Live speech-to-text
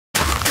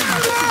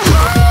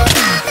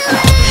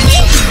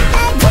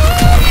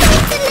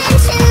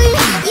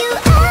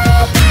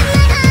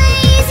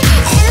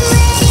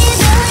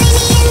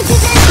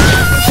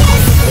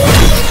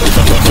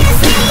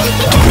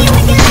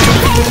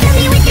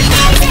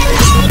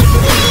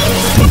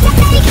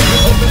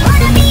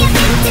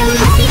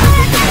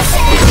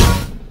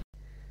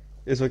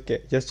It's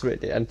okay. Just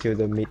wait until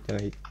the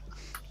midnight.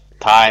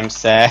 Time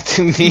set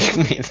to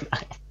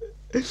midnight.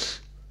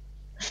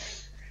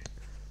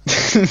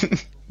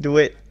 Do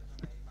it.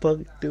 Fuck,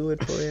 do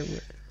it for him.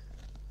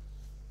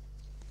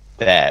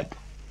 Dab.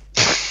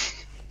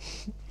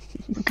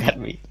 Look at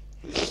me.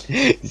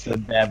 It's a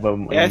dab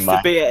in It has my...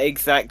 to be at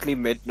exactly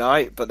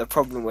midnight, but the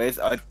problem is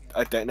I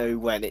don't know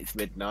when it's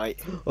midnight.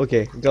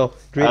 Okay, go.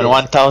 Read On it.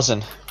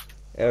 1000.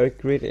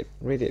 Eric, read it.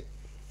 Read it.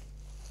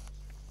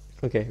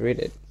 Okay, read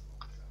it.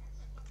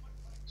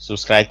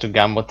 Subscribe to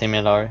Gambo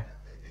Timilor.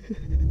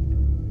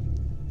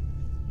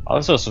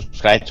 Also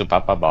subscribe to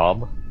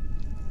Papabob.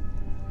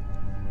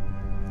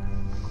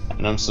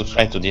 And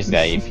unsubscribe to this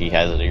guy if he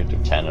has a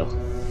YouTube channel.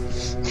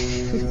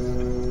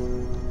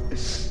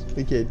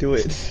 Okay, do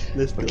it.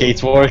 Let's do Okay, it.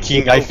 it's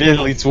working. I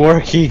feel it's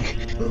working.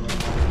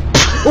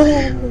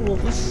 Oh,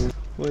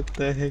 what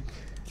the heck?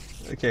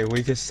 Okay,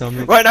 we just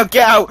summoned. Right now,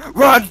 get out!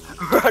 Run!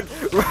 Run!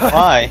 Run!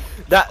 Why?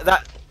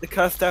 The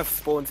cursed death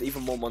spawns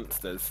even more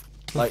monsters.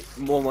 Like,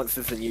 more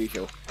monsters than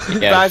usual.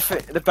 Yeah.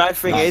 The bad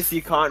thing is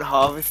you can't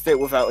harvest it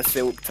without a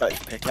silk touch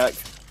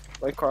pickaxe.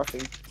 By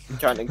crafting,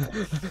 enchanting.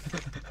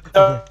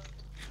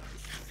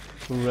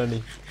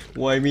 Running.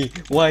 Why me?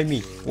 Why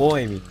me?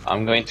 Why me?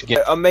 I'm going to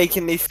get... I'm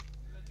making these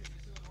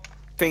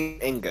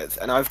ingots,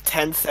 and I have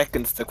 10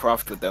 seconds to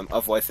craft with them,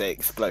 otherwise they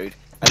explode.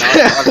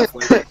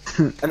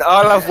 And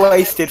I'll have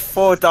wasted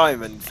 4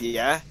 diamonds,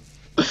 yeah?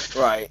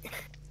 Right.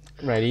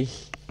 Ready?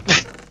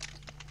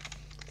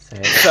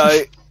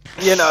 So,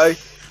 you know,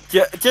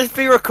 just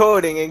be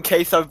recording in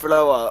case I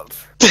blow up.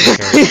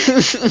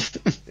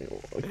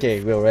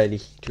 Okay, we're ready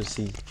to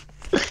see.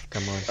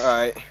 Come on.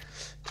 Alright.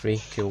 3,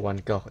 2, 1,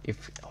 go.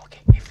 If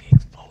he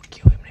explode,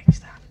 kill him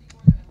next time.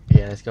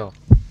 Yeah, let's go.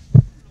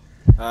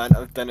 And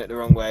I've done it the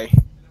wrong way.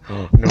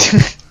 No,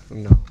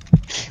 no.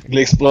 It'll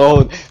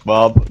explode.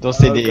 Bob, don't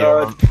stay there.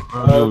 God.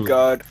 Oh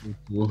god.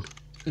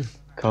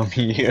 Come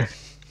here.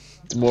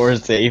 It's more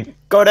safe.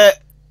 Got it!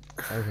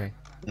 Okay.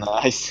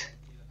 Nice.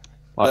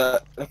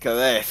 What? Look at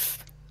this.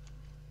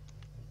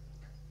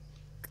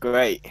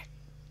 Great.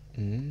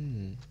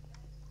 Mm.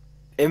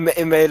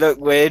 It may look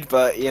weird,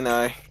 but you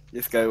know,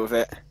 just go with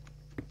it.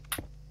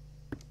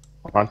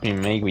 What we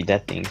make with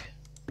that thing?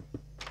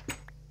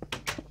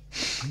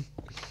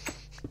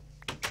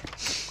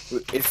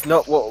 It's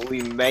not what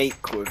we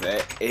make with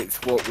it, it's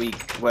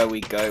where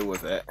we go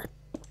with it.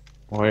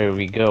 Where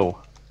we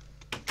go?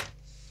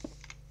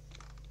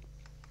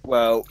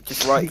 Well,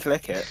 just right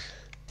click it.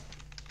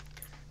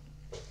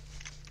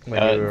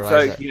 When you So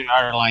realize that. you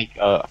are like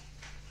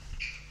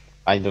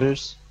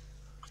idols,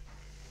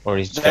 or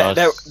is There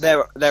just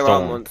are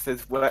stone?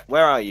 monsters.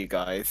 Where are you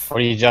guys? Or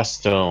is just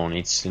stone?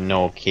 It's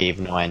no cave,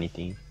 no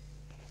anything.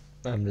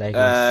 I'm lagging,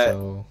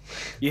 so.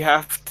 You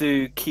have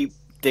to keep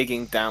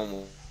digging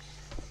downwards.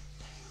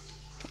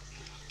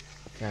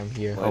 I'm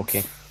here.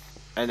 Okay.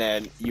 And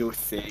then you'll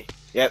see.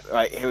 Yep,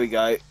 right, here we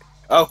go.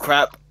 Oh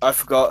crap, I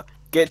forgot.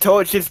 Get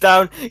torches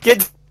down!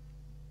 Get...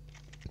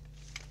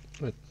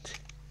 What?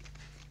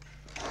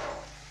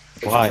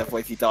 Why?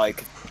 Otherwise you die.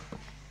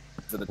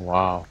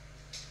 Wow.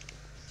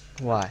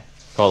 Why?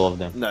 All of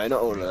them. No, not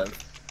all of them.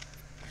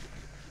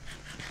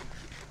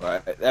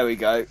 Right, there we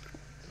go.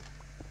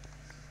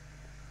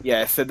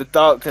 Yeah, so the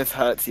darkness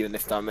hurts you in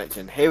this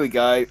dimension. Here we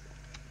go.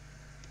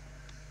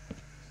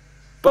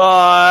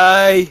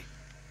 Bye!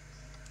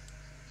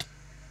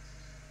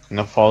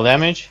 No fall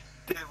damage?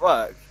 Did it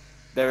work?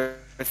 There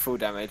is full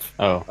damage.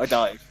 Oh. I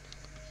died.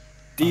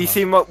 Do you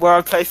see where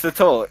I placed the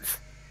torch?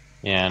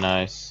 Yeah,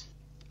 nice.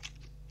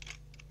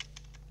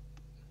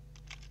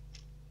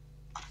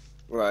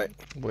 Right.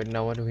 Wait,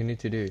 now what do we need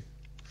to do?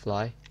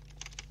 Fly?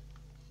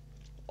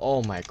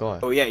 Oh my god.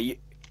 Oh yeah, you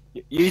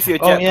use your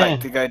Oh, jetpack yeah.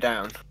 to go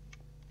down.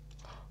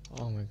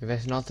 Oh my god,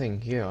 there's nothing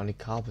here, only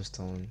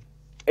cobblestone.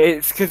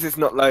 It's because it's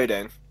not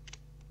loading.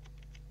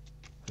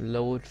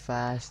 Load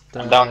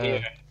faster. I'm down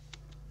here.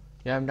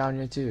 Yeah, I'm down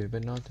here too,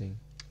 but nothing.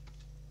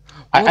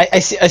 I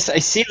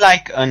see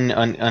like on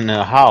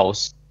a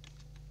house,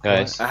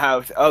 guys. A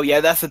house. Oh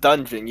yeah, that's a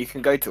dungeon. You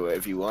can go to it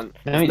if you want.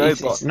 No,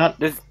 There's it's not.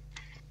 There's...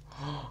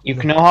 You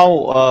know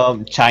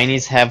how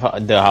Chinese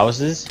have the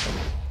houses?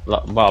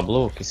 Bob,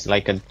 look, it's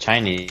like a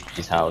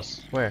Chinese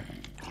house. Where?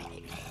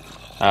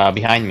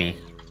 Behind me.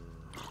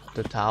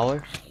 The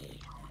tower?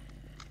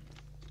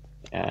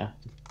 Yeah.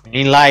 We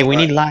need light. We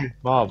need light,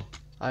 Bob.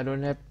 I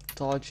don't have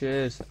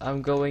torches.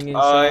 I'm going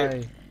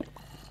inside.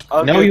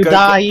 I'm No, gonna you go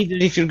die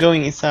even if you're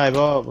going inside,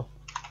 Bob.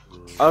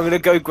 I'm gonna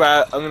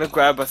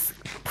grab a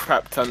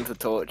crap tons of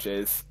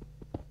torches.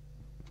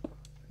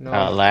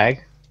 No.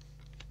 Lag.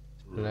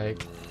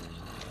 Like.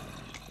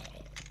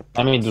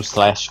 Let me do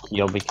slash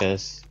kill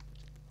because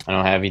I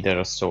don't have either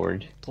a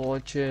sword.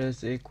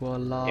 Torches equal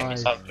life. Give me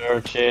some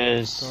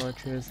torches.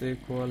 Torches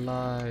equal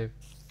life.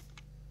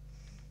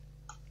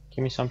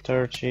 Give me some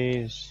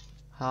torches.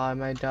 How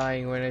am I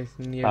dying when I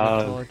near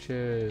the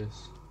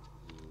torches?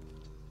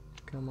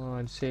 Come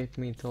on, save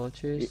me,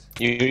 torches.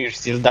 You're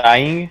still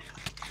dying?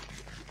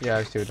 Yeah,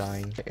 I'm still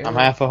dying. I'm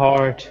half a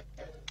heart.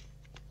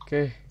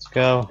 Okay, Let's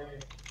go.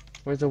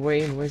 where's the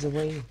way in? Where's the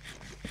way in?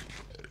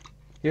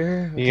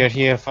 Here. Okay.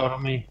 Here, follow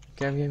me.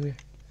 Come here.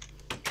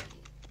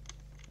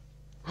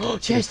 Oh, You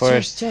chest.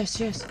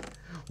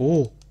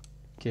 Oh.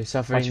 Okay, What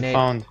suffering you Nate.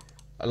 found?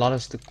 A lot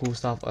of cool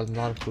stuff. A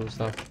lot of cool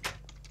stuff.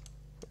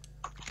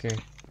 Okay.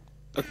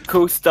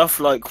 Cool stuff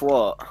like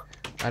what?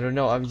 I don't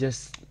know. I'm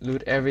just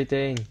loot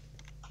everything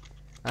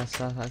as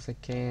fast as I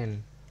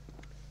can.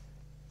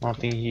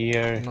 Nothing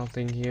here.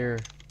 Nothing here.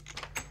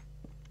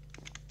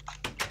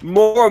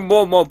 More and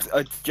more mobs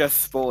are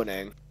just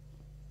spawning.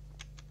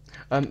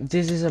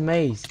 This is a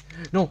maze.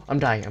 No, I'm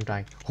dying.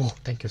 Oh,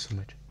 thank you so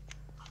much.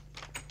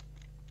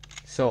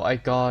 So I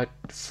got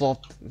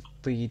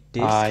floppy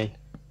disk. Hi.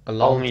 A Follow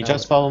long me, time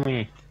just follow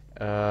me.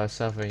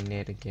 suffering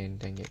Nate again.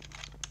 Dang it.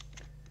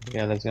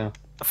 Yeah, let's go.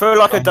 I feel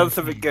like I've Don't done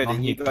something hit- good don't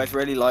and you hit guys me.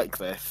 really like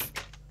this.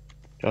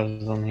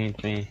 Just don't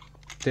hit me.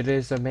 It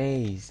is a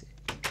maze.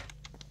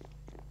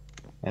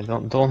 Yeah,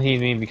 don't hit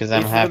me because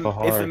I'm half a It's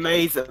heart.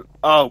 amazing.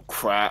 Oh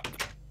crap.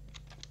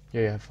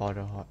 Yeah,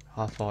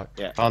 half heart.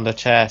 Found the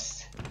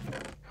chest.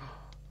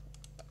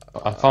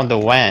 I found the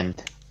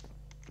wand.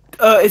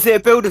 Is it a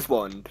builder's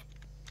wand?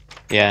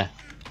 Yeah.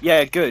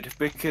 Yeah, good,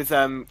 because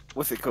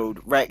what's it called?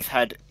 Rex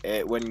had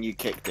it when you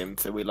kicked him,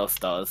 so we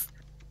lost ours.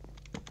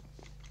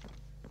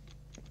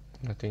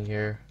 Nothing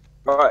here.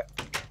 Alright.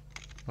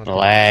 Nothing.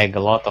 Lag, a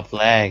lot of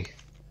lag.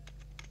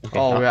 Okay,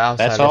 Oh, we're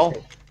outside. That's Let's all?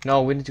 go.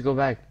 No, we need to go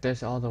back.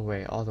 There's all the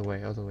way.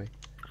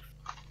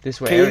 This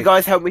way. Can you Eric.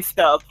 guys help me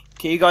set up?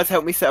 Can you guys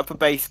help me set up a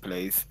base,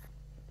 please?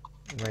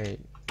 Wait.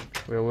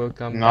 We'll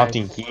come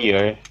Nothing back.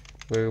 here.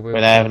 We'll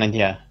But I have an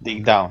idea.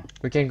 Dig down.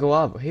 We can go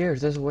up. Here,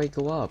 there's a way to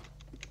go up.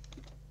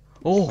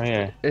 Oh,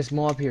 Where? there's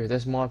more up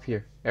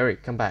here.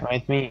 Eric, come back.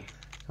 Right me.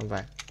 Come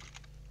back.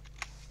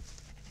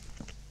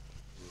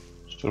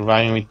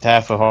 Surviving with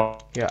half a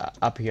heart. Yeah,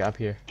 up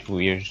here.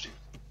 Weird.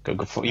 Go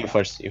for you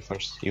first.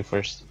 You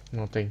first.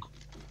 Nothing.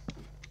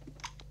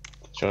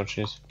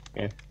 Churches.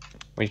 Okay.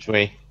 Which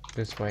way?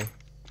 This way.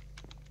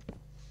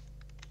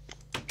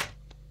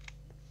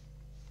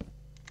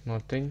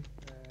 Nothing.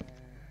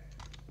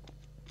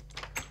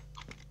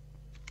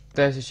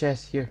 There's a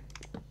chest here.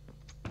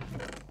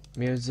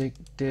 Music,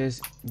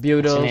 this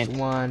builders it?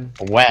 one.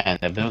 A wand.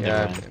 A builder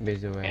Yeah, wand.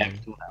 builder We one.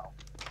 have two now.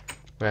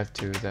 We have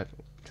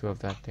two of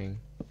that thing.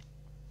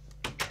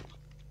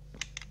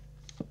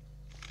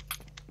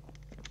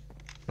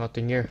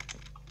 Nothing here.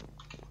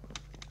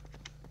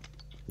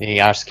 They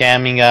are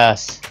scamming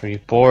us.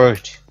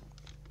 Report.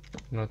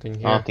 Nothing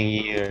here. Nothing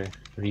here.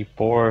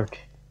 Report.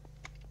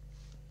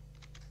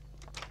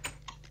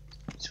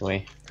 This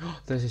way.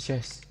 There's a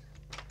chest.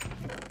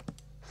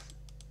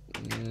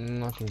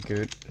 Nothing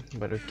good,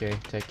 but okay,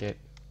 take it.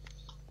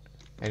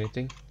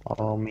 Anything?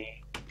 Follow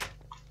me.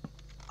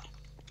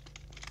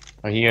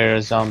 I hear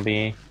a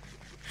zombie.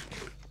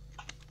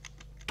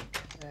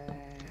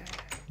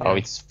 Oh,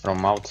 it's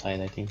from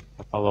outside, I think.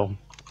 Follow.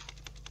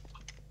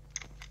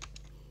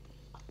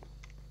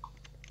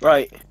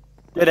 Right.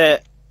 Did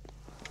it.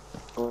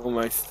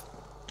 Almost.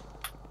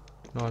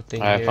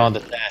 Nothing I here. found the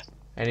chest.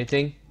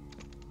 Anything?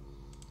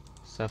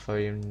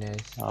 Suffering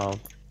nest. Oh,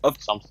 I've-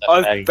 some stuff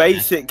I've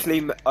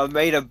I've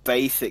made a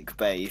basic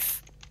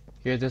base.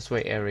 Here, this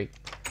way, Eric.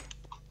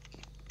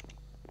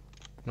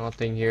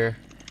 Nothing here.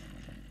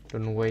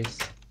 Don't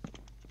waste.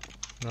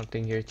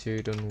 Nothing here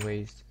too. Don't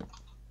waste.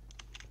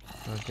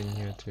 Nothing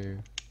here too.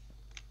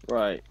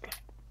 Right.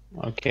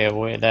 Okay,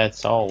 well,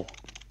 that's all.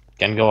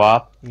 Can go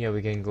up Yeah,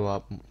 we can go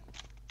up.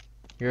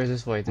 Here,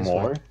 this way. This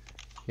more. way.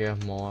 Yeah,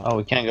 more. Oh,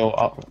 we can go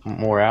up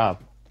more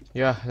up.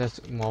 Yeah, that's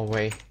more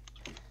way.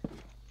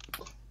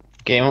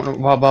 Okay,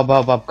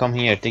 Bob, come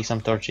here. Take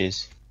some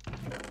torches.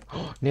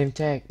 Name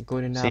tag.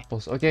 Golden See?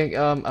 apples. Okay.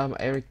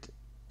 Eric.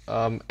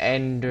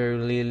 Ender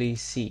lily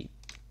seed.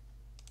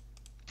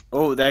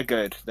 Oh, they're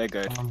good. They're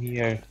good. Come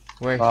here.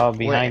 Where?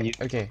 Behind you.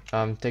 Okay.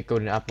 Take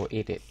golden apple.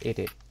 Eat it.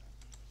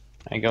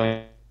 I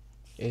go.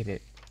 Eat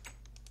it.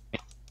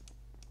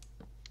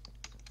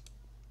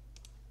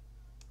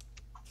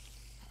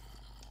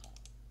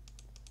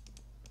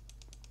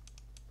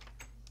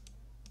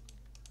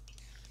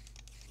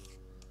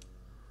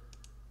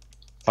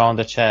 Found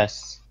the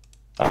chest.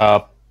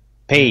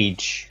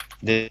 Page.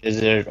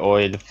 Desert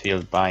oil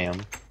field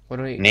biome. What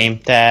do we? Name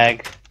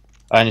tag.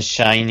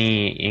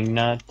 Unshiny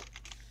ignat.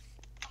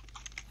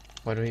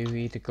 Why do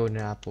we eat the golden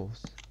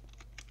apples?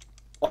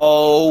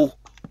 Oh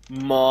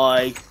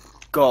my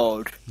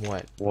god.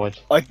 What? What?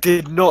 I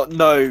did not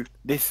know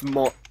this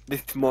mod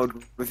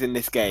was in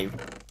this game.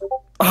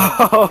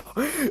 Oh,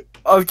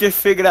 I've just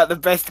figured out the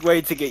best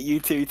way to get you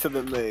two to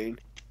the moon.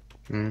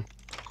 Hmm.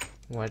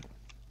 What?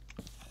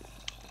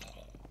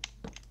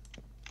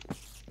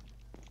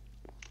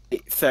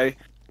 So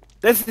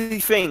there's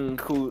these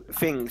things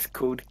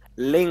called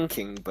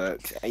linking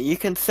books, and you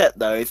can set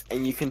those,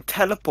 and you can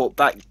teleport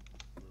back.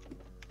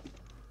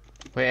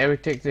 Wait,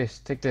 Eric, take this.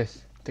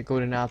 Take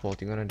golden apple.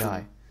 You're gonna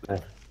die.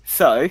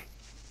 So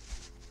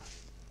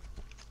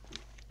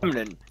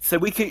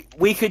we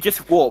could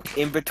just walk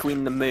in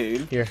between the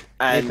moon Here. Eat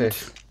and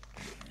this.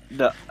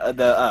 the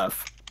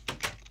Earth.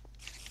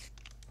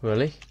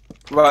 Really?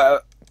 Right.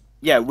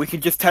 yeah, we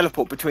could just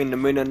teleport between the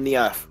moon and the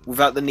Earth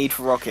without the need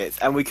for rockets,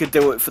 and we could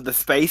do it for the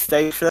space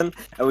station,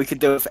 and we could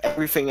do it for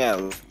everything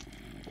else.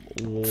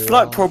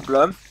 Slight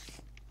problem.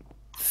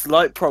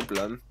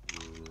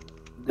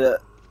 The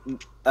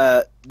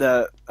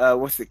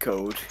what's it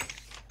called?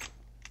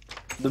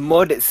 The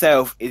mod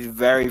itself is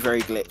very,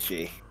 very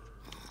glitchy.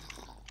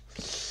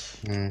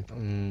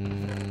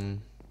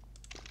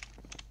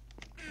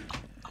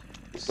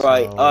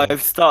 Right, So-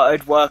 I've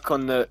started work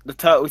on the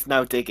turtle's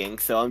now digging,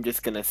 so I'm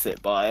just gonna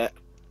sit by it.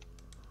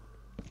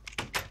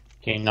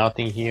 Okay,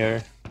 nothing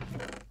here.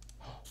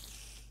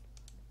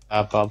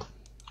 Bob.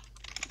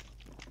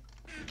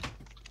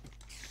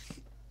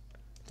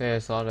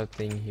 There's other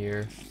thing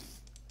here.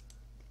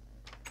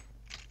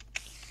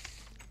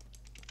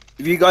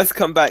 If you guys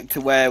come back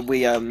to where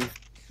we entered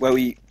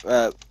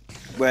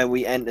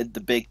the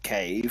big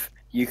cave,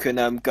 you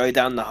can go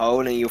down the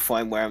hole and you'll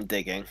find where I'm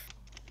digging.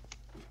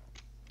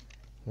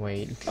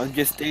 Wait. I'm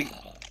just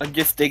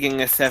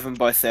digging a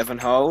 7x7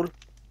 hole.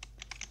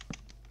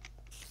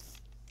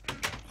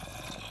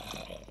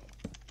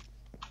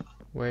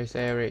 Where's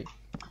Eric?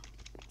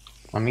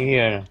 I'm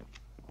here.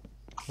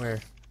 Where?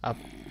 Up.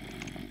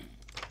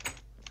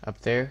 Up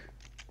there?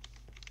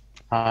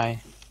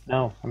 Hi.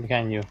 No, I'm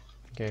behind you.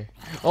 Okay.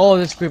 Oh,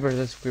 there's creeper.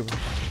 There's creeper.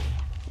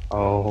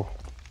 Oh,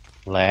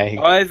 lag.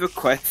 I have a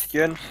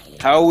question.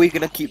 How are we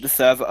gonna keep the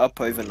server up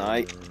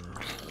overnight?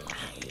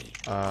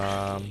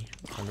 I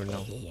don't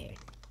know.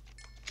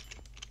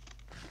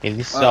 Is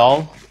this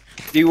all?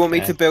 Do you want me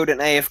Yeah. to build an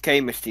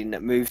AFK machine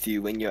that moves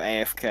you when you're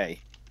AFK?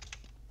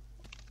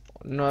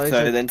 No, it's,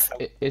 So then,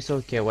 it's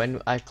okay.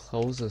 When I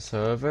close the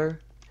server,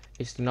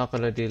 it's not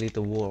gonna delete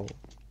the world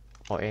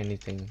or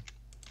anything.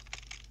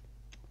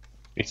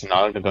 It's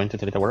not going to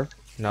delete the work?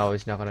 No,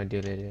 it's not gonna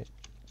delete it.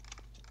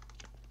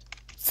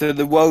 so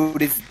the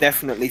world is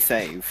definitely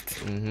saved.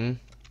 Mm-hmm.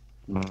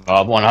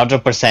 Bob,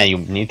 100%. You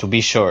need to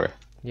be sure.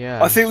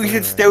 Yeah. I think we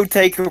should still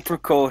take a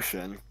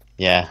precaution.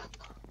 Yeah.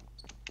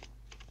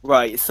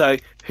 Right, so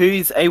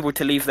who's able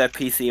to leave their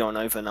PC on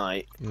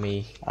overnight?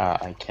 Me.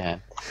 I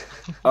can't.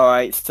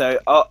 Alright, so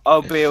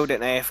I'll build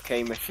an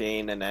AFK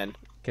machine and then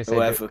Cause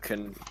whoever I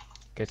can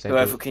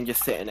do, can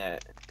just sit in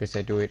it. cause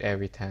I do it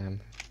every time.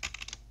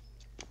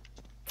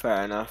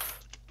 Fair enough.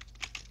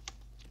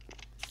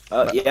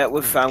 But- Yeah,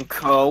 we've found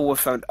coal, we've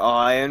found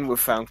iron, we've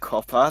found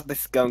copper.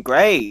 This is going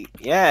great.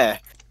 Yeah,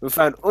 we've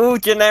found all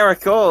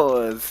generic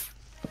ores.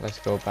 Let's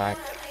go back.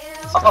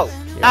 Oh,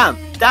 Yeah.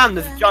 damn!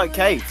 There's a giant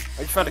cave.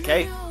 I just found a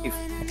cave.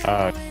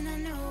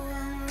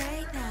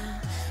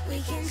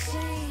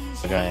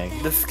 Okay.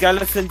 The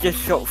skeleton just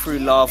shot through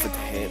lava to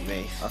hit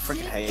me. I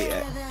freaking hate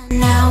it.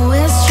 Now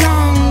we're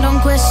strong,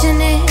 don't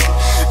question it.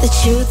 The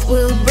truth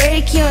will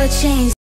break your chains.